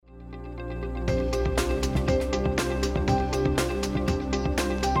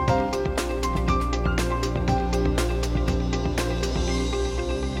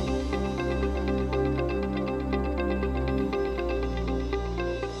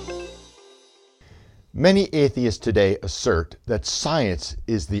Many atheists today assert that science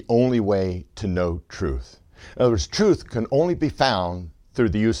is the only way to know truth. In other words, truth can only be found through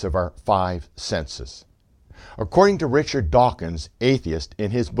the use of our five senses. According to Richard Dawkins, atheist, in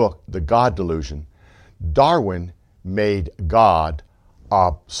his book, The God Delusion, Darwin made God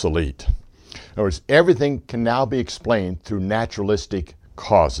obsolete. In other words, everything can now be explained through naturalistic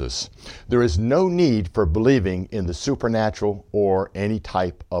causes. There is no need for believing in the supernatural or any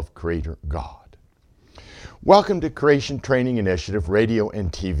type of creator God. Welcome to Creation Training Initiative Radio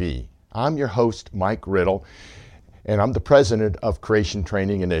and TV. I'm your host, Mike Riddle, and I'm the president of Creation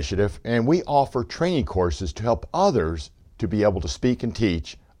Training Initiative, and we offer training courses to help others to be able to speak and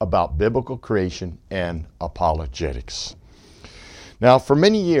teach about biblical creation and apologetics. Now, for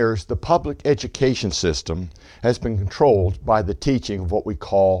many years, the public education system has been controlled by the teaching of what we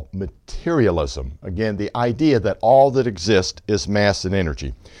call materialism. Again, the idea that all that exists is mass and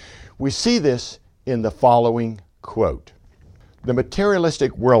energy. We see this in the following quote. The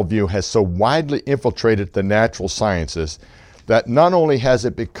materialistic worldview has so widely infiltrated the natural sciences that not only has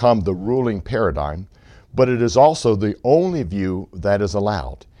it become the ruling paradigm, but it is also the only view that is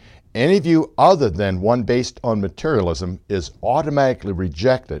allowed. Any view other than one based on materialism is automatically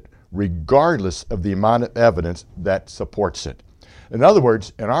rejected, regardless of the amount of evidence that supports it. In other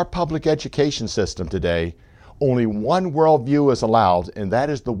words, in our public education system today, only one worldview is allowed, and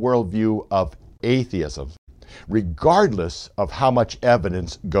that is the worldview of atheism, regardless of how much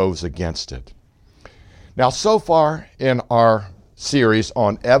evidence goes against it. Now, so far in our series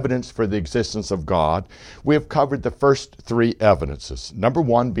on evidence for the existence of God, we have covered the first three evidences. Number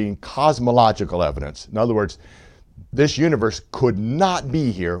one being cosmological evidence. In other words, this universe could not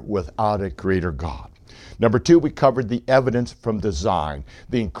be here without a creator God. Number two, we covered the evidence from design,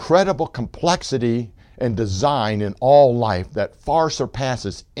 the incredible complexity and design in all life that far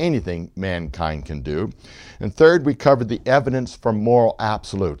surpasses anything mankind can do. And third, we covered the evidence from moral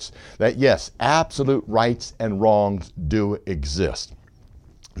absolutes, that yes, absolute rights and wrongs do exist.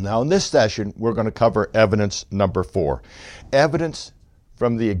 Now in this session, we're going to cover evidence number 4, evidence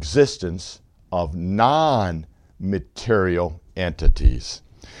from the existence of non-material entities.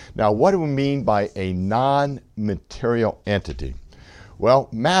 Now, what do we mean by a non-material entity? Well,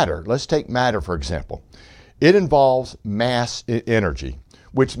 matter. Let's take matter, for example. It involves mass and energy,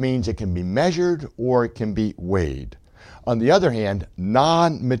 which means it can be measured or it can be weighed. On the other hand,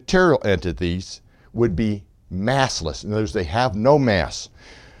 non-material entities would be massless. In other words, they have no mass,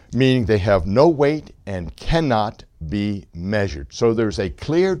 meaning they have no weight and cannot be measured. So there's a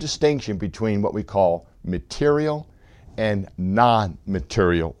clear distinction between what we call material and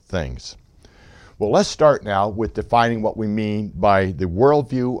non-material things. Well, let's start now with defining what we mean by the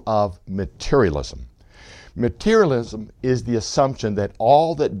worldview of materialism. Materialism is the assumption that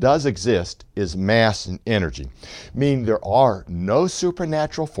all that does exist is mass and energy, meaning there are no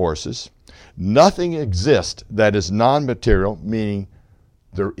supernatural forces, nothing exists that is non-material, meaning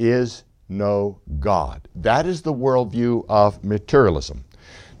there is no God. That is the worldview of materialism.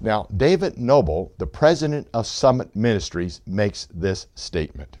 Now, David Noble, the president of Summit Ministries, makes this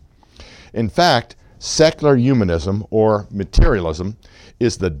statement. In fact, secular humanism, or materialism,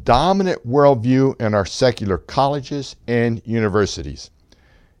 is the dominant worldview in our secular colleges and universities.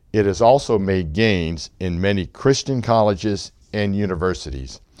 It has also made gains in many Christian colleges and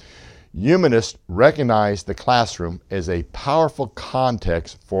universities. Humanists recognize the classroom as a powerful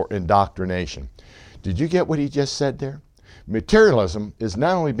context for indoctrination. Did you get what he just said there? Materialism is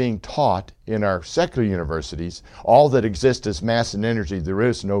not only being taught in our secular universities, all that exists is mass and energy, there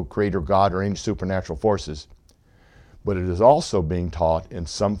is no creator God or any supernatural forces, but it is also being taught in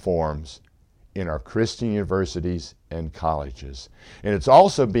some forms in our Christian universities and colleges. And it's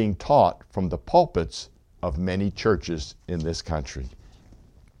also being taught from the pulpits of many churches in this country.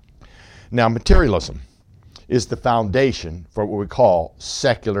 Now, materialism is the foundation for what we call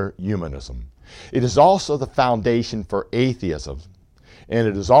secular humanism. It is also the foundation for atheism, and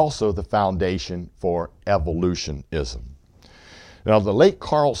it is also the foundation for evolutionism. Now, the late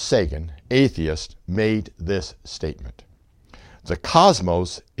Carl Sagan, atheist, made this statement. The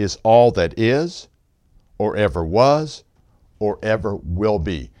cosmos is all that is, or ever was, or ever will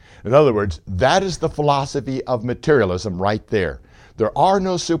be. In other words, that is the philosophy of materialism right there. There are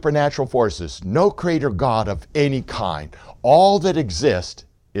no supernatural forces, no creator God of any kind. All that exists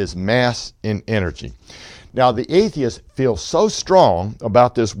is mass and energy. Now, the atheists feel so strong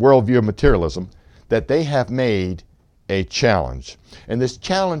about this worldview of materialism that they have made a challenge. And this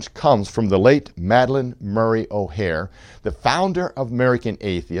challenge comes from the late Madalyn Murray O'Hair, the founder of American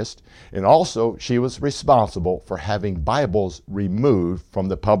Atheist, and also she was responsible for having Bibles removed from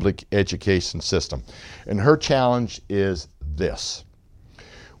the public education system. And her challenge is this: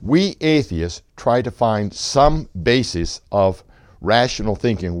 we atheists try to find some basis of rational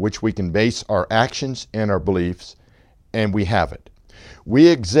thinking which we can base our actions and our beliefs, and we have it. We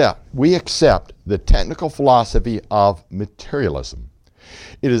accept the technical philosophy of materialism.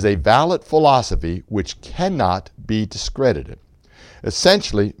 It is a valid philosophy which cannot be discredited.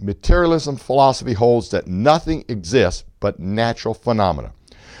 Essentially, materialism philosophy holds that nothing exists but natural phenomena.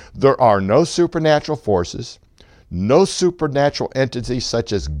 There are no supernatural forces, no supernatural entities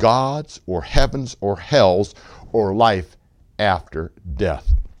such as gods or heavens or hells or life after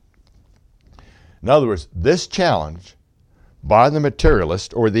death. In other words, this challenge by the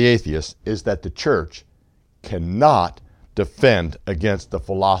materialist or the atheist is that the church cannot defend against the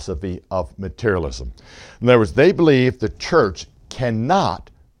philosophy of materialism. In other words, they believe the church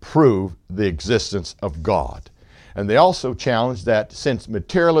cannot prove the existence of God. And they also challenge that since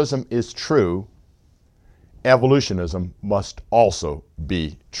materialism is true, evolutionism must also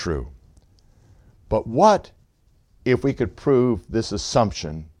be true. But what if we could prove this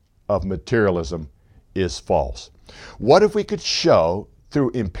assumption of materialism is false? What if we could show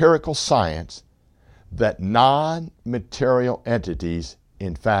through empirical science that non-material entities,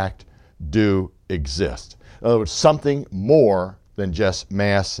 in fact, do exist? In other words, something more than just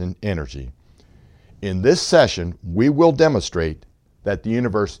mass and energy. In this session, we will demonstrate that the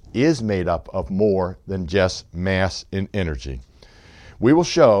universe is made up of more than just mass and energy. We will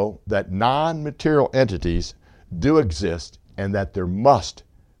show that non-material entities do exist and that there must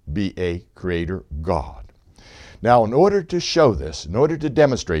be a creator God. Now, in order to show this, in order to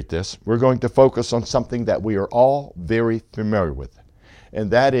demonstrate this, we're going to focus on something that we are all very familiar with,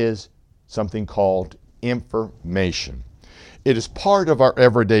 and that is something called information. It is part of our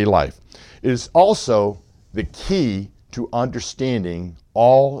everyday life. It is also the key to understanding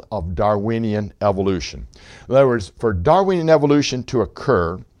all of Darwinian evolution. In other words, for Darwinian evolution to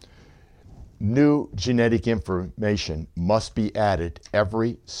occur, new genetic information must be added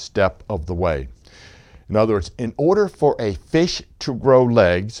every step of the way. In other words, in order for a fish to grow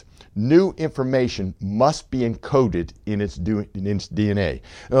legs, new information must be encoded in its DNA.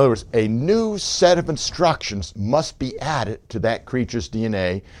 In other words, a new set of instructions must be added to that creature's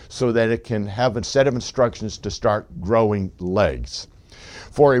DNA so that it can have a set of instructions to start growing legs.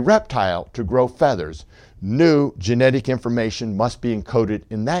 For a reptile to grow feathers, new genetic information must be encoded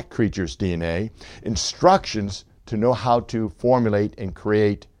in that creature's DNA, instructions to know how to formulate and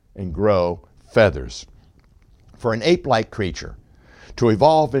create and grow feathers. For an ape-like creature to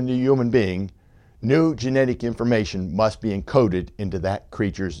evolve into a human being, new genetic information must be encoded into that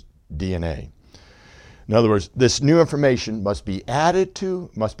creature's DNA. In other words, this new information must be added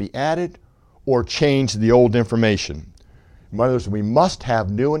or change the old information. In other words, we must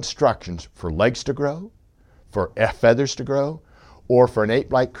have new instructions for legs to grow, for feathers to grow, or for an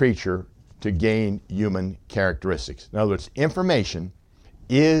ape-like creature to gain human characteristics. In other words, information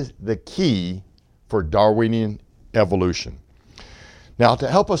is the key for Darwinian evolution. Now, to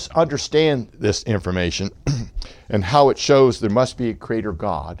help us understand this information and how it shows there must be a creator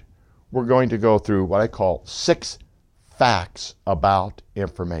God, we're going to go through what I call 6 facts about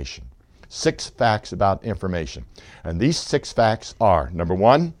information. 6 facts about information. And these 6 facts are, number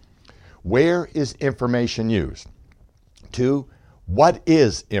 1, where is information used? 2, what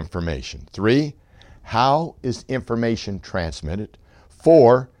is information? 3, how is information transmitted?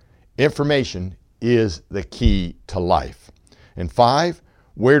 4, information is the key to life. And 5,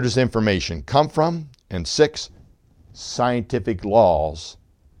 where does information come from? And 6, scientific laws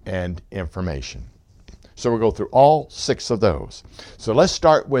and information. So we'll go through all 6 of those. So let's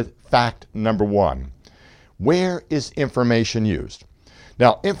start with fact number 1. Where is information used?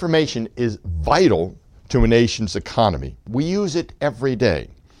 Now, information is vital to a nation's economy. We use it every day.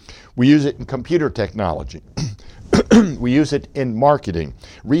 We use it in computer technology. We use it in marketing,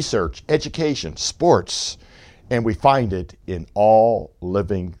 research, education, sports, and we find it in all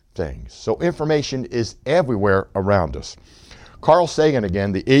living things. So information is everywhere around us. Carl Sagan,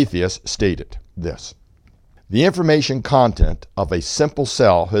 again, the atheist, stated this: the information content of a simple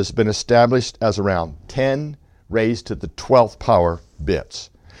cell has been established as around 10 raised to the 12th power bits,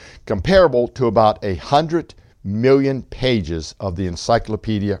 comparable to about 100 million pages of the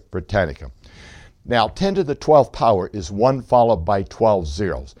Encyclopedia Britannica. Now, 10 to the 12th power is 1 followed by 12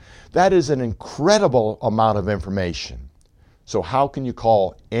 zeros. That is an incredible amount of information. So how can you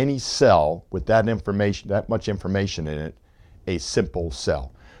call any cell with that much information in it, a simple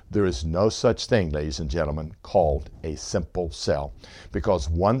cell? There is no such thing, ladies and gentlemen, called a simple cell, because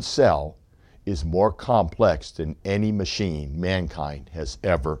one cell is more complex than any machine mankind has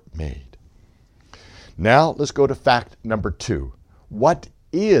ever made. Now let's go to fact number 2. What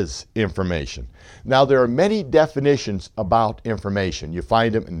is information? Now there are many definitions about information. You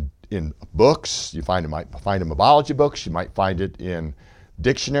find them in books, you might find them in biology books, you might find it in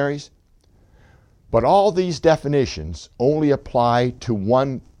dictionaries. But all these definitions only apply to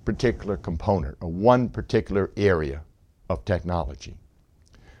one particular component or one particular area of technology.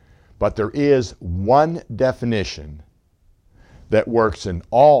 But there is one definition that works in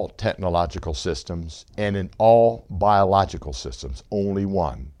all technological systems and in all biological systems, only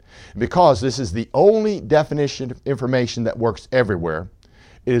one. Because this is the only definition of information that works everywhere,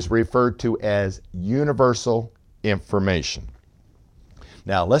 it is referred to as universal information.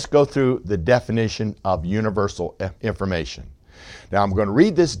 Now let's go through the definition of universal information. Now I'm going to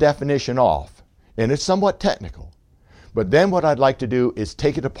read this definition off, and it's somewhat technical. But then what I'd like to do is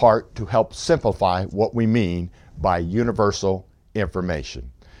take it apart to help simplify what we mean by universal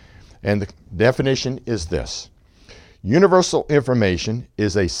information. And the definition is this. Universal information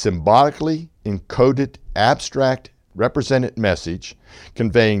is a symbolically encoded, abstract, represented message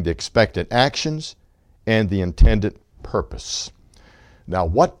conveying the expected actions and the intended purpose. Now,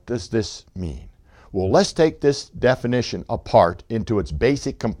 what does this mean? Well, let's take this definition apart into its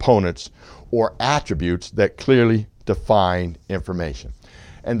basic components or attributes that clearly define information.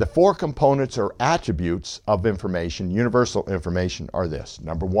 And the 4 components or attributes of information, universal information, are this.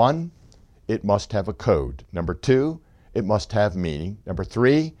 Number 1, it must have a code. Number 2, it must have meaning. Number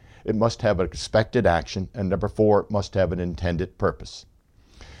 3, it must have an expected action. And number 4, it must have an intended purpose.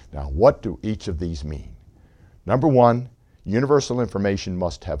 Now, what do each of these mean? Number 1, universal information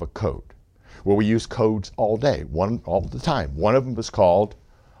must have a code. Well, we use codes all day, all the time. One of them is called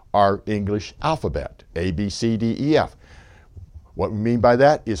our English alphabet, A, B, C, D, E, F. What we mean by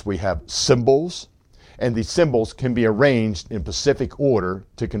that is we have symbols, and these symbols can be arranged in specific order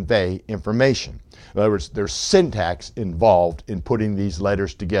to convey information. In other words, there's syntax involved in putting these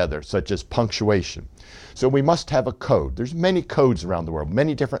letters together, such as punctuation. So we must have a code. There's many codes around the world,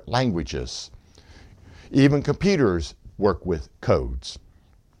 many different languages. Even computers work with codes.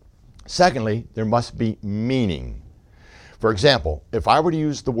 Secondly, there must be meaning. For example, if I were to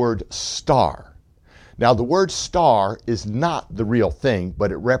use the word star, now the word star is not the real thing,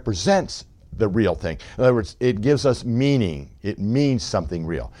 but it represents the real thing. In other words, it gives us meaning. It means something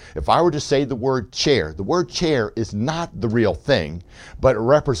real. If I were to say the word chair is not the real thing, but it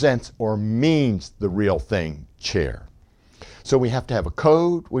represents or means the real thing, chair. So we have to have a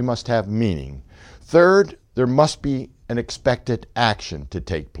code, we must have meaning. Third, there must be an expected action to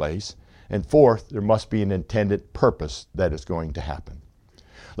take place. And fourth, there must be an intended purpose that is going to happen.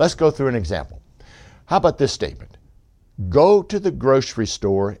 Let's go through an example. How about this statement? Go to the grocery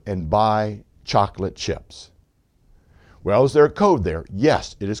store and buy chocolate chips. Well, is there a code there?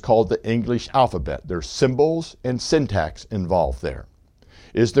 Yes, it is called the English alphabet. There's symbols and syntax involved there.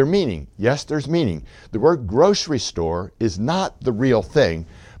 Is there meaning? Yes, there's meaning. The word grocery store is not the real thing,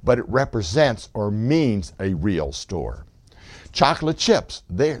 but it represents or means a real store. Chocolate chips,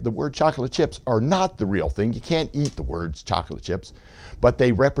 the word chocolate chips are not the real thing. You can't eat the words chocolate chips, but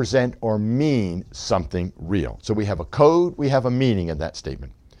they represent or mean something real. So we have a code, we have a meaning in that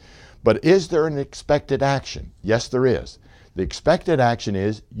statement. But is there an expected action? Yes, there is. The expected action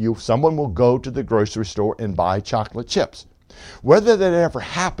is someone will go to the grocery store and buy chocolate chips. Whether that ever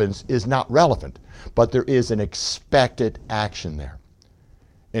happens is not relevant, but there is an expected action there.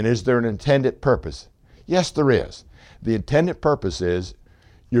 And is there an intended purpose? Yes, there is. The intended purpose is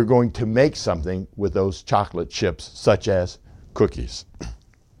you're going to make something with those chocolate chips, such as cookies.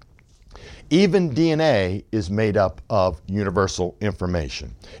 Even DNA is made up of universal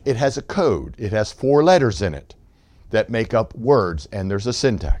information. It has a code. It has 4 letters in it that make up words, and there's a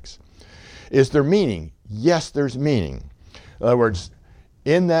syntax. Is there meaning? Yes, there's meaning. In other words,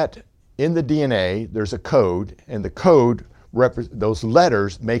 in the DNA, there's a code, and the code, those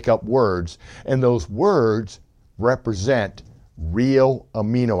letters make up words, and those words represent real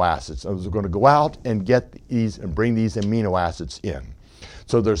amino acids. So we're going to go out and get these and bring these amino acids in.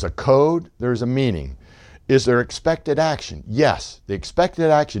 So there's a code, there's a meaning. Is there expected action? Yes. The expected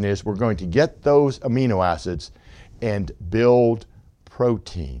action is we're going to get those amino acids and build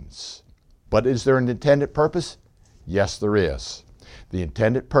proteins. But is there an intended purpose? Yes, there is. The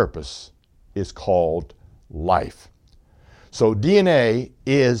intended purpose is called life. So DNA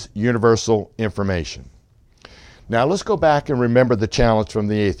is universal information. Now let's go back and remember the challenge from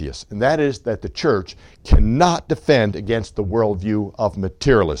the atheists, and that is that the church cannot defend against the worldview of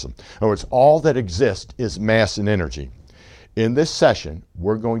materialism. In other words, all that exists is mass and energy. In this session,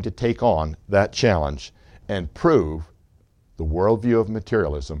 we're going to take on that challenge and prove the worldview of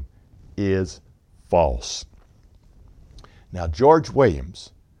materialism is false. Now, George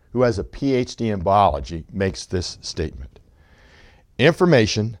Williams, who has a PhD in biology, makes this statement.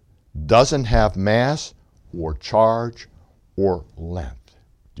 Information doesn't have mass or charge or length.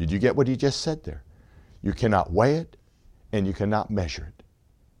 Did you get what he just said there? You cannot weigh it and you cannot measure it.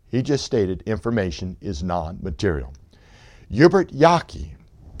 He just stated information is non-material. Hubert Yockey,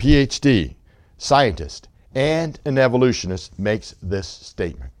 PhD, scientist, and an evolutionist, makes this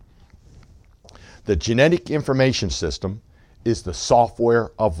statement. The genetic information system is the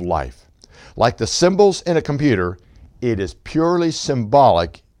software of life. Like the symbols in a computer, it is purely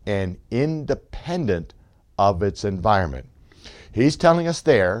symbolic and independent of its environment. He's telling us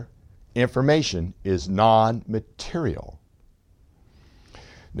there, information is non-material.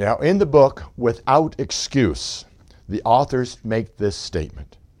 Now, in the book, Without Excuse, the authors make this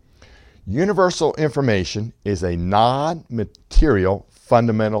statement. Universal information is a non-material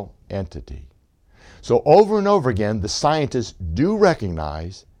fundamental entity. So over and over again, the scientists do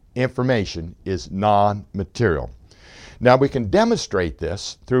recognize information is non-material. Now we can demonstrate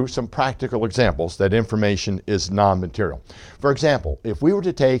this through some practical examples that information is non-material. For example, if we were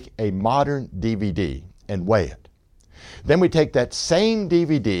to take a modern DVD and weigh it, then we take that same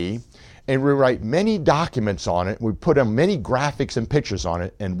DVD and we write many documents on it, we put many graphics and pictures on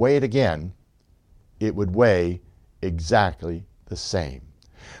it and weigh it again, it would weigh exactly the same.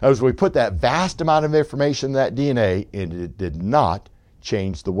 As we put that vast amount of information in that DNA, and it did not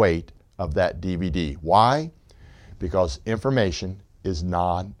change the weight of that DVD. Why? Because information is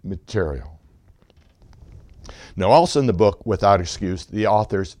non-material. Now, also in the book, Without Excuse, the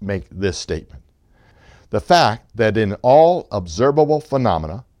authors make this statement. The fact that in all observable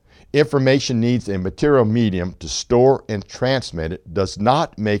phenomena, information needs a material medium to store and transmit it does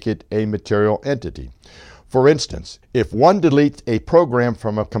not make it a material entity. For instance, if one deletes a program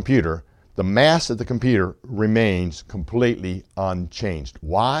from a computer, the mass of the computer remains completely unchanged.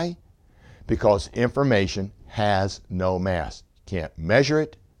 Why? Because information has no mass. You can't measure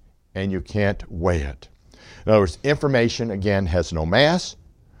it and you can't weigh it. In other words, information, again, has no mass,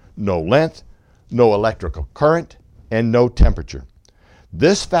 no length, no electrical current, and no temperature.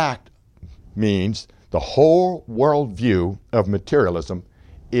 This fact means the whole worldview of materialism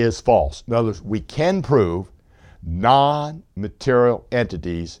is false. In other words, we can prove non-material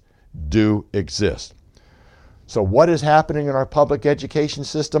entities do exist. So what is happening in our public education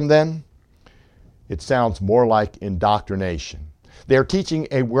system then? It sounds more like indoctrination. They're teaching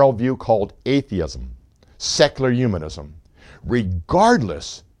a worldview called atheism, secular humanism,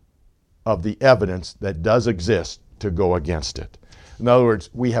 regardless of the evidence that does exist to go against it. In other words,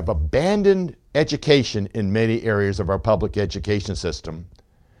 we have abandoned education in many areas of our public education system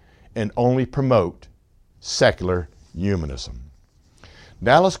and only promote secular humanism.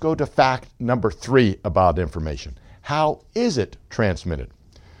 Now let's go to fact number 3 about information. How is it transmitted?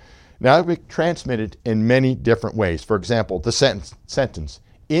 Now it can be transmitted in many different ways. For example, the sentence,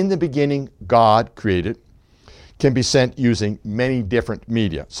 "In the beginning God created," can be sent using many different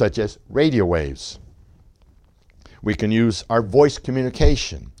media, such as radio waves. We can use our voice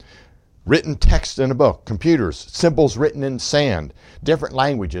communication, written text in a book, computers, symbols written in sand, different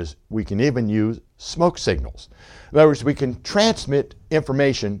languages. We can even use smoke signals. In other words, we can transmit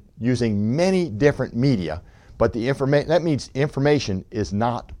information using many different media, but that means information is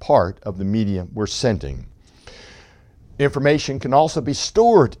not part of the medium we're sending. Information can also be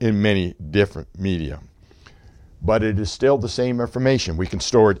stored in many different media, but it is still the same information. We can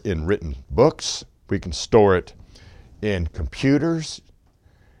store it in written books, we can store it in computers,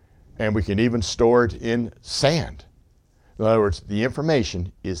 and we can even store it in sand. In other words, the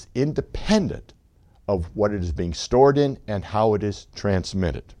information is independent of what it is being stored in and how it is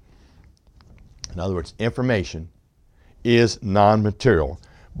transmitted. In other words, information is non-material,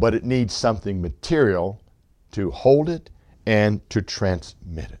 but it needs something material to hold it and to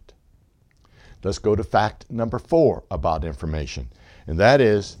transmit it. Let's go to fact number 4 about information, and that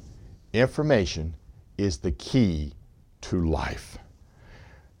is information is the key to life.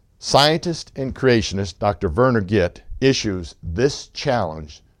 Scientist and creationist Dr. Werner Gitt issues this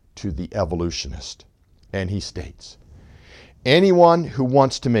challenge to the evolutionist, and he states, anyone who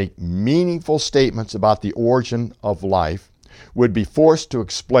wants to make meaningful statements about the origin of life would be forced to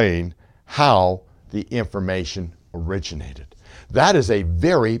explain how the information originated. That is a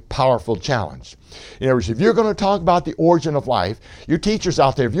very powerful challenge. In other words, if you're going to talk about the origin of life, you teachers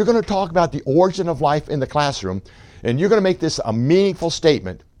out there, if you're going to talk about the origin of life in the classroom, and you're going to make this a meaningful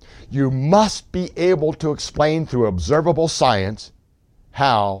statement, you must be able to explain through observable science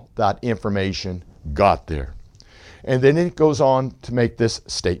how that information got there. And then it goes on to make this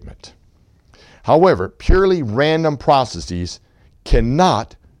statement. However, purely random processes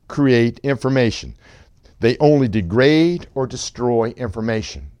cannot create information. They only degrade or destroy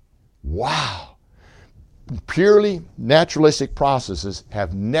information. Wow! Purely naturalistic processes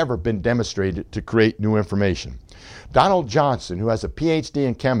have never been demonstrated to create new information. Donald Johnson, who has a PhD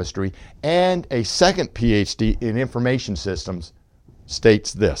in chemistry and a second PhD in information systems,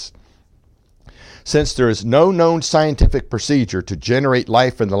 states this: since there is no known scientific procedure to generate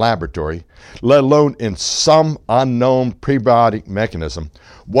life in the laboratory, let alone in some unknown prebiotic mechanism,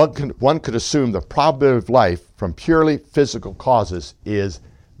 one could assume the probability of life from purely physical causes is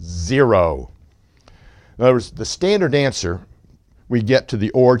 0. In other words, the standard answer we get to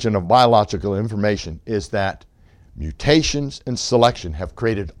the origin of biological information is that mutations and selection have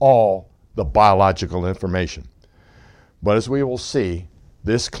created all the biological information. But as we will see,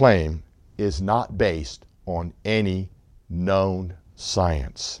 this claim is not based on any known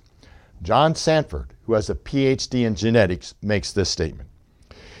science. John Sanford, who has a PhD in genetics, makes this statement: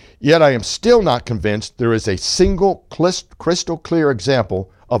 yet I am still not convinced there is a single crystal clear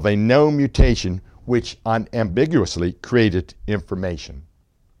example of a known mutation which unambiguously created information.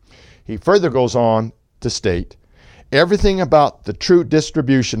 He further goes on to state, everything about the true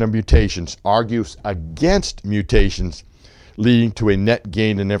distribution of mutations argues against mutations leading to a net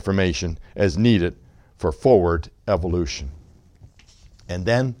gain in information as needed for forward evolution. And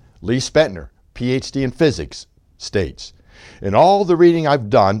then Lee Spetner, PhD in physics, states, in all the reading I've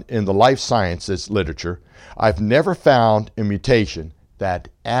done in the life sciences literature, I've never found a mutation that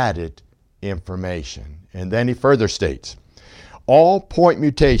added information. And then he further states, all point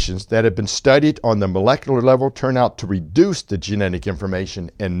mutations that have been studied on the molecular level turn out to reduce the genetic information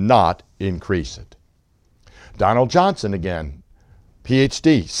and not increase it. Donald Johnson, again,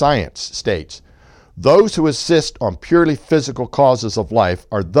 PhD, science, states, those who insist on purely physical causes of life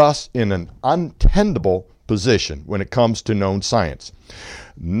are thus in an untenable position when it comes to known science.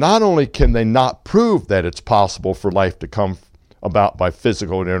 Not only can they not prove that it's possible for life to come about by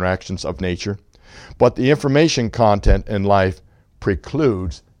physical interactions of nature, but the information content in life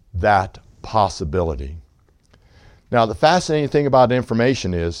precludes that possibility. Now, the fascinating thing about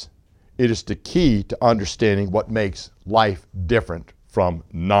information is it is the key to understanding what makes life different from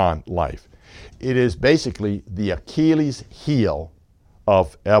non-life. It is basically the Achilles heel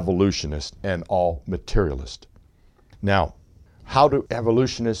of evolutionists and all materialists. Now, how do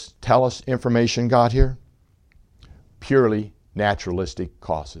evolutionists tell us information got here? Purely naturalistic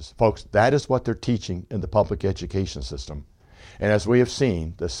causes. Folks, that is what they're teaching in the public education system. And as we have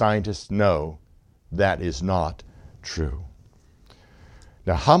seen, the scientists know that is not true.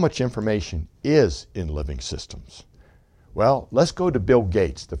 Now, how much information is in living systems? Well, let's go to Bill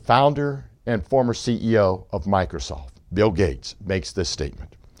Gates, the founder and former CEO of Microsoft. Bill Gates makes this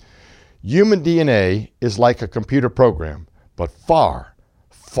statement: human DNA is like a computer program, but far,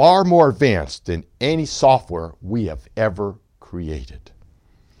 far more advanced than any software we have ever created.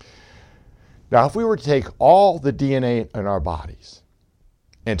 Now, if we were to take all the DNA in our bodies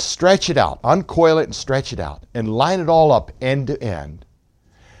and stretch it out, uncoil it and stretch it out, and line it all up end to end,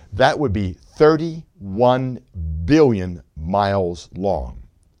 that would be 31 billion miles long.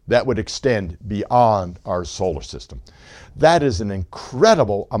 That would extend beyond our solar system. That is an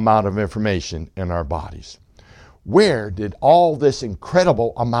incredible amount of information in our bodies. Where did all this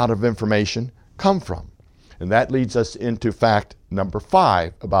incredible amount of information come from? And that leads us into fact number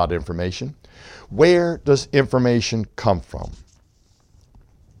 5 about information. Where does information come from?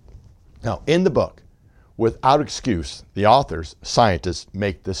 Now, in the book, Without Excuse, the authors, scientists,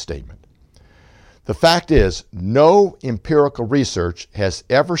 make this statement. The fact is, no empirical research has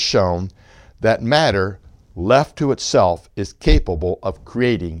ever shown that matter left to itself is capable of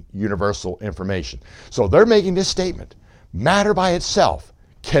creating universal information. So they're making this statement: matter by itself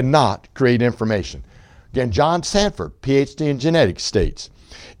cannot create information. Again, John Sanford, PhD in genetics, states,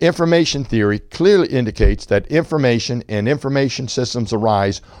 information theory clearly indicates that information and information systems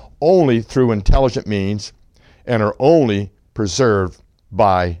arise only through intelligent means and are only preserved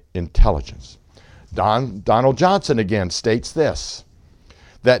by intelligence. Donald Johnson again states this: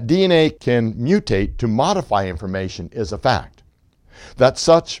 that DNA can mutate to modify information is a fact. That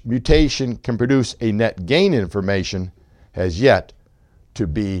such mutation can produce a net gain in information has yet to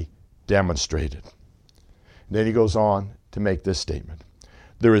be demonstrated. And then he goes on to make this statement.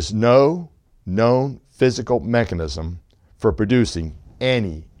 There is no known physical mechanism for producing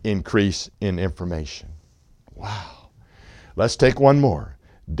any increase in information. Wow. Let's take one more.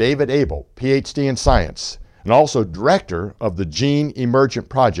 David Abel, PhD in science, and also director of the Gene Emergent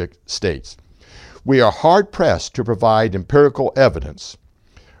Project, states, "We are hard-pressed to provide empirical evidence,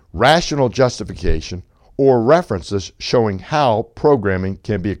 rational justification, or references showing how programming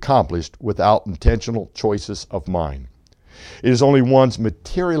can be accomplished without intentional choices of mind. It is only one's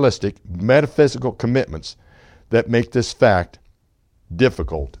materialistic, metaphysical commitments that make this fact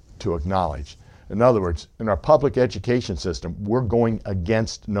difficult to acknowledge." In other words, in our public education system, we're going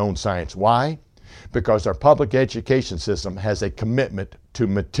against known science. Why? Because our public education system has a commitment to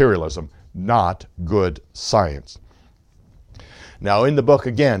materialism, not good science. Now, in the book,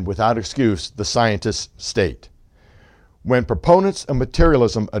 again, Without Excuse, the scientists state, when proponents of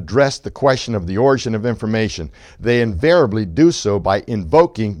materialism address the question of the origin of information, they invariably do so by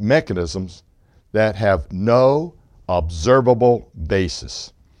invoking mechanisms that have no observable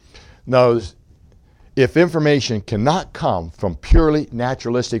basis. Notice, if information cannot come from purely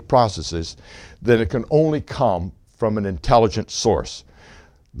naturalistic processes, then it can only come from an intelligent source.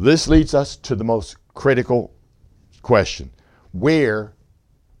 This leads us to the most critical question. Where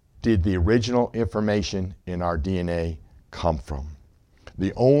did the original information in our DNA come from?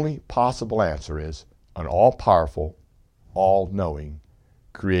 The only possible answer is an all-powerful, all-knowing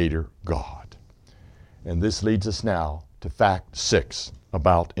Creator God. And this leads us now to fact 6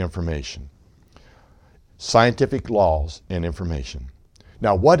 about information. Scientific laws and information.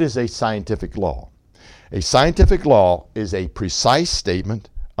 Now, what is a scientific law? A scientific law is a precise statement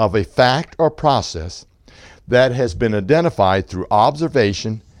of a fact or process that has been identified through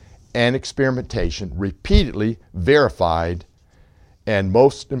observation and experimentation, repeatedly verified, and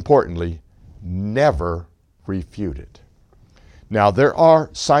most importantly, never refuted. Now, there are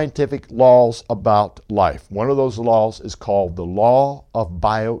scientific laws about life. One of those laws is called the law of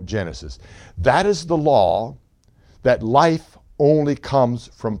biogenesis. That is the law that life only comes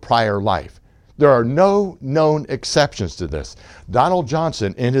from prior life. There are no known exceptions to this. Donald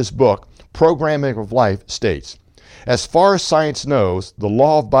Johnson, in his book, Programming of Life, states, as far as science knows, the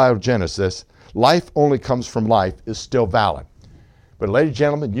law of biogenesis, life only comes from life, is still valid. But ladies and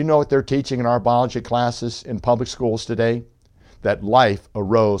gentlemen, you know what they're teaching in our biology classes in public schools today? That life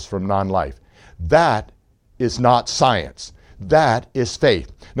arose from non-life. That is not science. That is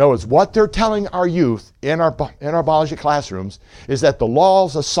faith. In other words, what they're telling our youth in our biology classrooms is that the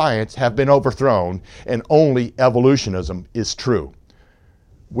laws of science have been overthrown and only evolutionism is true.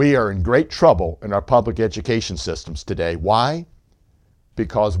 We are in great trouble in our public education systems today. Why?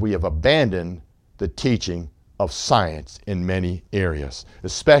 Because we have abandoned the teaching of science in many areas,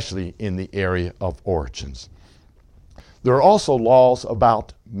 especially in the area of origins. There are also laws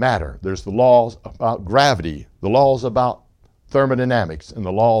about matter. There's the laws about gravity, the laws about thermodynamics, and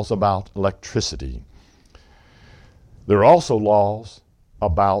the laws about electricity. There are also laws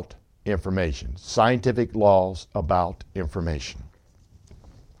about information, scientific laws about information.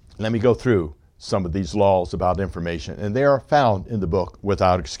 Let me go through some of these laws about information, and they are found in the book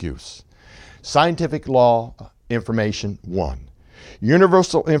Without Excuse. Scientific law information 1.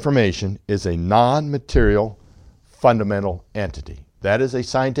 Universal information is a non-material fundamental entity. That is a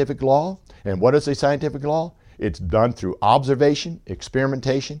scientific law. And what is a scientific law? It's done through observation,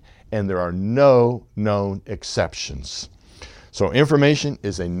 experimentation, and there are no known exceptions. So information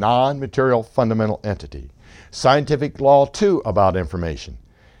is a non-material fundamental entity. Scientific law 2 about information.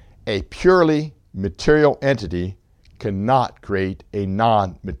 A purely material entity cannot create a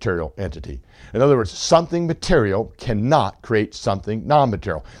non-material entity. In other words, something material cannot create something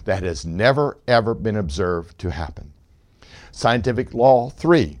non-material. That has never, ever been observed to happen. Scientific law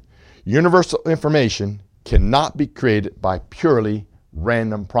 3, universal information cannot be created by purely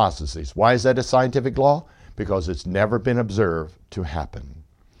random processes. Why is that a scientific law? Because it's never been observed to happen.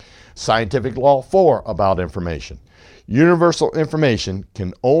 Scientific law 4 about information. Universal information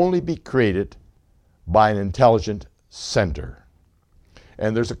can only be created by an intelligent sender.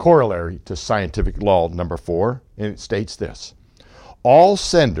 And there's a corollary to scientific law number 4, and it states this. All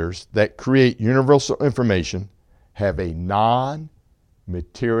senders that create universal information have a non-material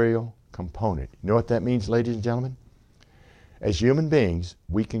component. You know what that means, ladies and gentlemen? As human beings,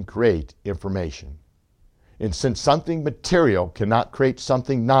 we can create information. And since something material cannot create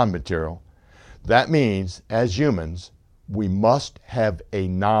something non-material, that means, as humans, we must have a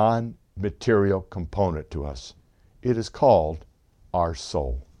non-material component to us. It is called our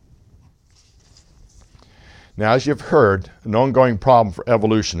soul. Now, as you've heard, an ongoing problem for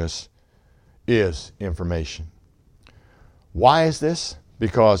evolutionists is information. Why is this?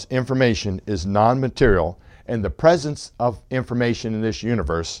 Because information is non-material, and the presence of information in this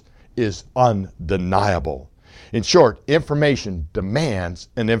universe is undeniable. In short, information demands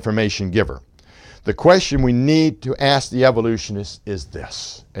an information giver. The question we need to ask the evolutionists is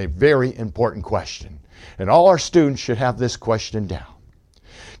this, a very important question. And all our students should have this question down.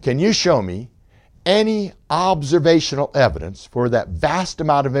 Can you show me any observational evidence for that vast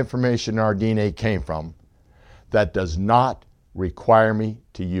amount of information our DNA came from that does not require me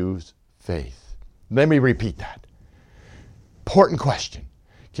to use faith? Let me repeat that. Important question.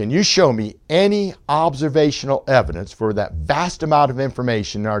 Can you show me any observational evidence for that vast amount of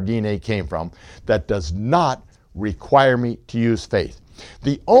information our DNA came from that does not require me to use faith?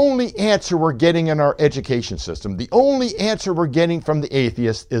 The only answer we're getting in our education system, the only answer we're getting from the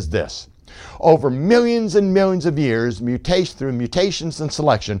atheists is this. Over millions and millions of years, through mutations and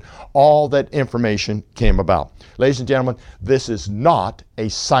selection, all that information came about. Ladies and gentlemen, this is not a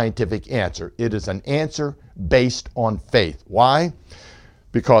scientific answer. It is an answer based on faith. Why?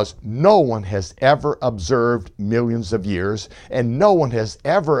 Because no one has ever observed millions of years, and no one has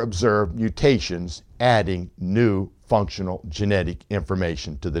ever observed mutations adding new functional genetic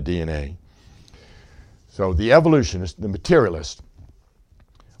information to the DNA. So the evolutionists, the materialists,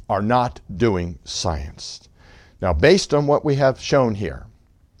 are not doing science. Now, based on what we have shown here,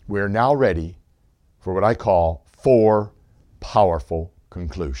 we're now ready for what I call 4 powerful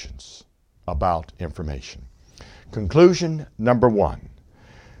conclusions about information. Conclusion number 1.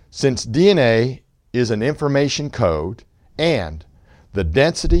 Since DNA is an information code and the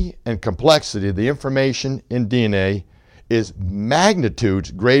density and complexity of the information in DNA is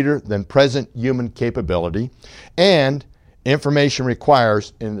magnitudes greater than present human capability, and information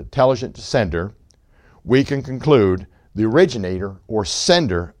requires an intelligent sender, we can conclude the originator or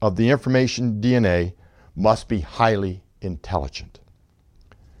sender of the information DNA must be highly intelligent.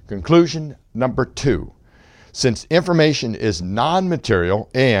 Conclusion number 2. Since information is non-material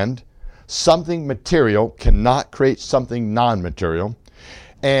and something material cannot create something non-material,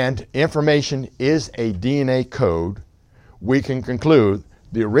 and information is a DNA code, we can conclude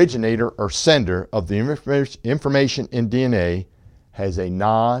the originator or sender of the information in DNA has a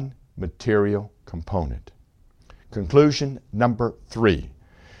non-material component. Conclusion number 3.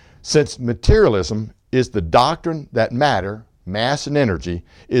 Since materialism is the doctrine that matter, mass, and energy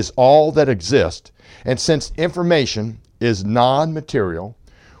is all that exists, and since information is non-material,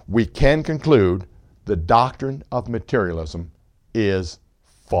 we can conclude the doctrine of materialism is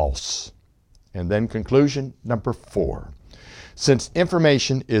false. And then conclusion number 4. Since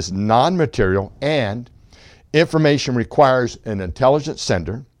information is non-material and information requires an intelligent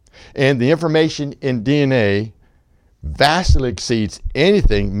sender, and the information in DNA vastly exceeds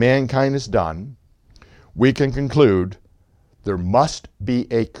anything mankind has done, we can conclude there must be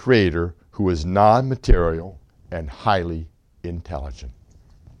a creator who is non-material and highly intelligent.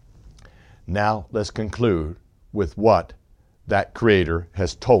 Now let's conclude with what that creator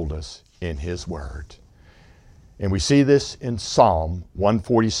has told us in his word. And we see this in Psalm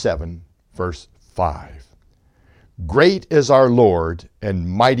 147, verse 5. Great is our Lord and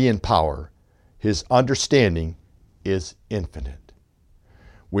mighty in power. His understanding is infinite.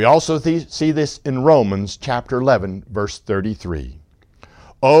 We also see this in Romans chapter 11, verse 33.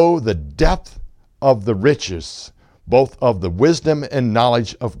 Oh, the depth of the riches, both of the wisdom and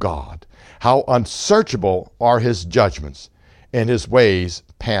knowledge of God. How unsearchable are his judgments, and his ways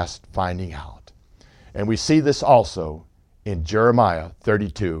past finding out. And we see this also in Jeremiah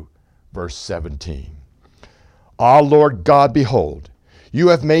 32, verse 17. Ah, Lord God, behold, you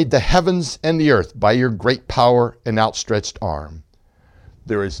have made the heavens and the earth by your great power and outstretched arm.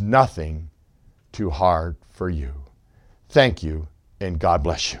 There is nothing too hard for you. Thank you, and God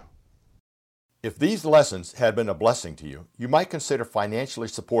bless you. If these lessons had been a blessing to you, you might consider financially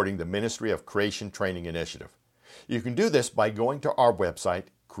supporting the Ministry of Creation Training Initiative. You can do this by going to our website,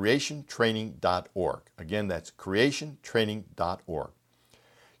 creationtraining.org. Again, that's creationtraining.org.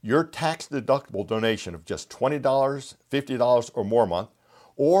 Your tax-deductible donation of just $20, $50, or more a month,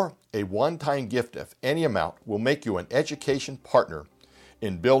 or a one-time gift of any amount will make you an education partner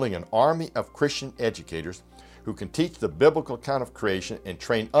in building an army of Christian educators who can teach the biblical account of creation and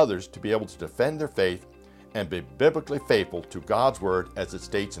train others to be able to defend their faith and be biblically faithful to God's Word as it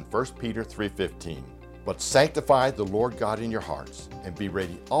states in 1 Peter 3:15. But sanctify the Lord God in your hearts, and be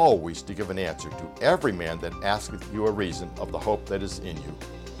ready always to give an answer to every man that asketh you a reason of the hope that is in you,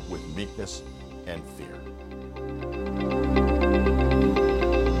 with meekness and fear.